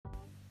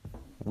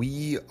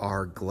We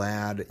are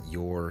glad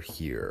you're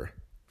here.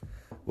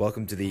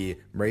 Welcome to the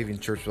Moravian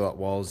Church Without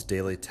Walls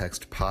Daily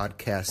Text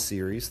Podcast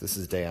Series. This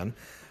is Dan.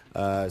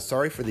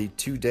 Sorry for the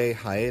 2-day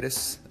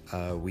hiatus.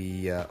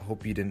 We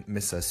hope you didn't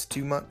miss us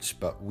too much,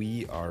 but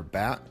we are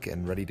back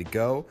and ready to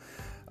go.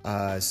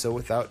 So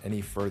without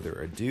any further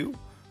ado,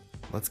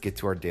 let's get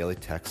to our daily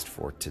text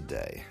for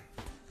today.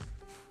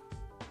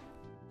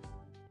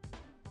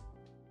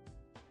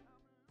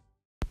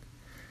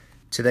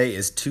 Today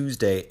is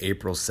Tuesday,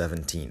 April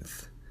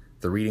 17th.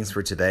 The readings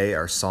for today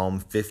are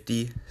Psalm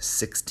 50,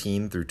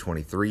 16 through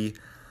 23,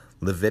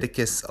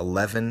 Leviticus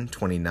 11,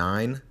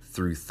 29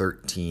 through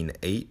 13,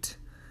 8,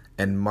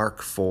 and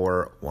Mark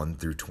 4, 1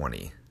 through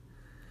 20.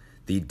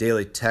 The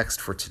daily text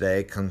for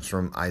today comes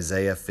from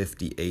Isaiah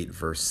 58,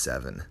 verse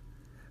 7.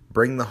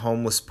 Bring the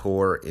homeless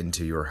poor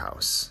into your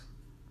house.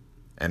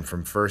 And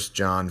from 1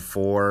 John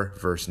 4,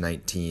 verse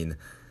 19,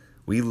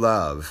 we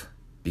love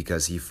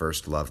because he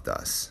first loved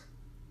us.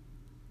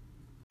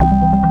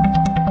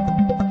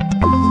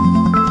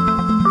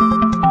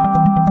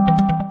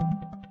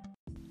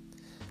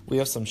 We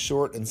have some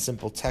short and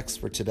simple text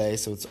for today,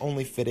 so it's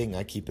only fitting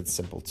I keep it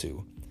simple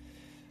too.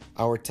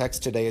 Our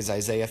text today is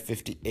Isaiah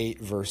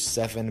 58, verse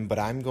 7, but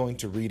I'm going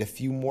to read a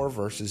few more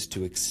verses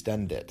to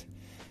extend it.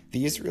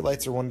 The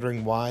Israelites are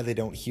wondering why they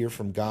don't hear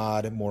from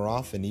God more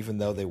often, even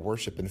though they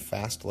worship and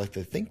fast like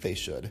they think they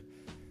should.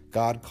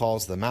 God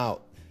calls them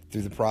out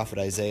through the prophet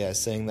Isaiah,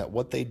 saying that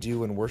what they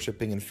do in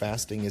worshiping and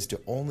fasting is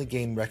to only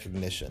gain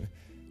recognition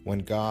when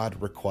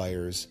God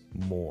requires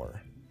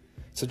more.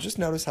 So just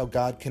notice how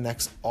God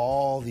connects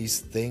all these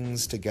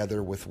things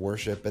together with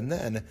worship, and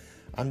then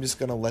I'm just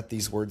going to let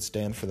these words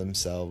stand for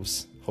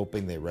themselves,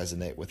 hoping they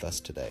resonate with us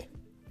today.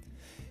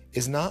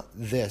 Is not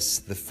this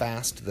the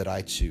fast that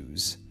I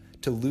choose,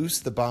 to loose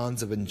the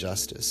bonds of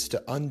injustice,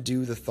 to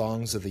undo the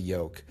thongs of the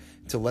yoke,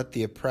 to let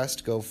the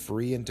oppressed go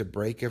free and to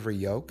break every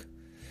yoke?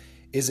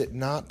 Is it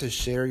not to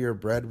share your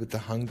bread with the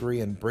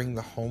hungry and bring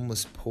the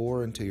homeless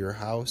poor into your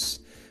house,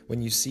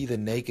 when you see the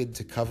naked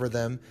to cover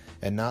them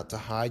and not to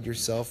hide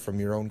yourself from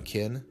your own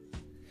kin?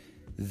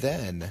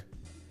 Then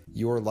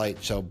your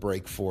light shall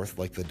break forth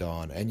like the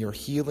dawn, and your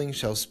healing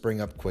shall spring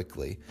up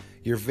quickly.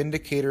 Your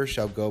vindicator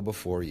shall go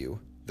before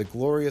you. The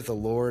glory of the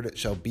Lord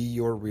shall be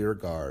your rear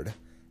guard.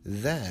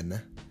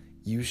 Then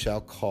you shall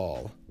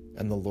call,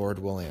 and the Lord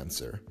will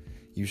answer.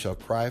 You shall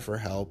cry for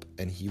help,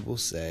 and he will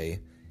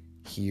say,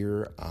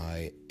 Here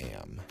I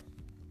am.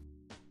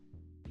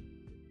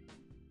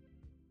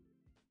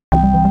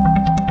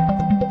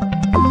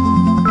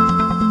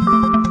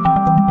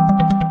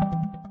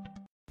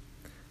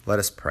 Let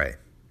us pray.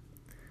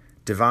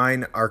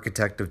 Divine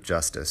Architect of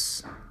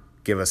Justice,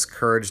 give us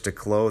courage to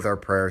clothe our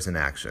prayers in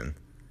action.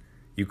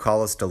 You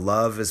call us to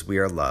love as we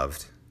are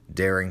loved,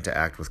 daring to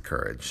act with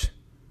courage.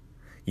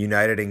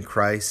 United in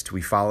Christ,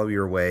 we follow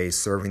your way,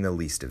 serving the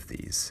least of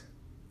these.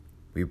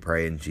 We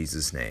pray in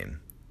Jesus' name.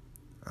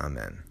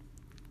 Amen.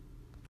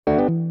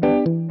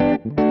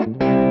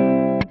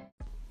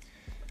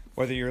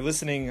 Whether you're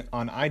listening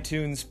on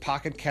iTunes,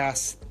 Pocket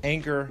Casts,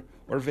 Anchor,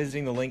 or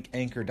visiting the link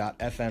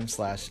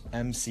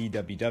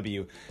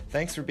anchor.fm/mcww,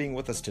 thanks for being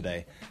with us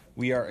today.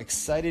 We are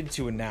excited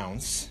to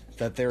announce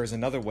that there is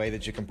another way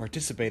that you can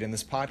participate in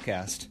this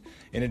podcast.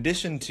 In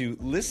addition to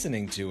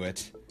listening to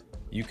it,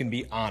 you can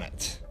be on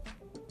it.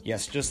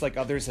 Yes, just like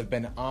others have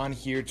been on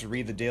here to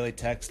read the daily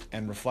text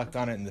and reflect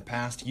on it in the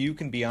past, you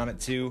can be on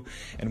it too,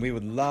 and we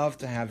would love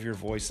to have your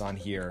voice on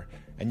here.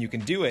 And you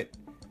can do it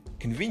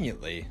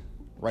conveniently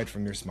right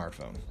from your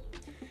smartphone.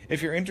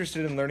 If you're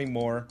interested in learning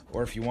more,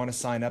 or if you want to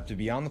sign up to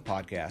be on the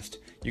podcast,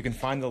 you can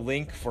find the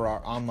link for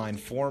our online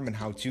form and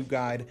how-to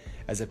guide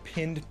as a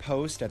pinned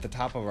post at the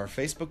top of our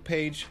Facebook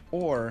page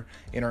or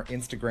in our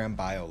Instagram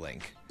bio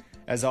link.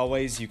 As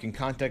always, you can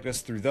contact us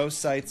through those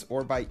sites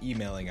or by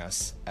emailing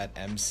us at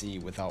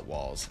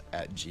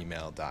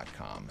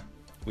mcwithoutwalls@gmail.com.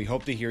 We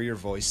hope to hear your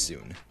voice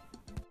soon.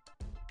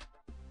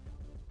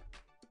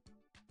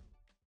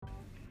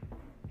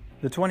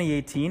 The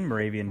 2018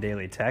 Moravian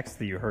Daily Text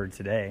that you heard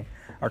today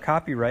are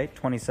copyright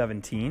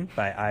 2017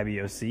 by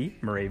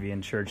IBOC,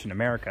 Moravian Church in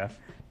America,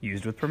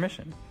 used with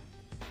permission.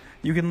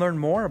 You can learn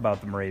more about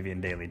the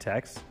Moravian Daily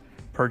Text,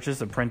 purchase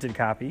a printed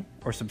copy,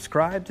 or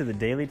subscribe to the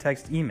Daily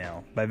Text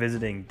email by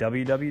visiting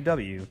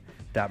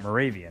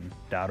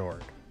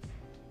www.moravian.org.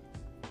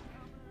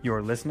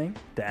 You're listening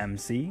to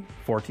MC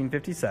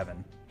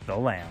 1457, The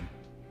Lamb.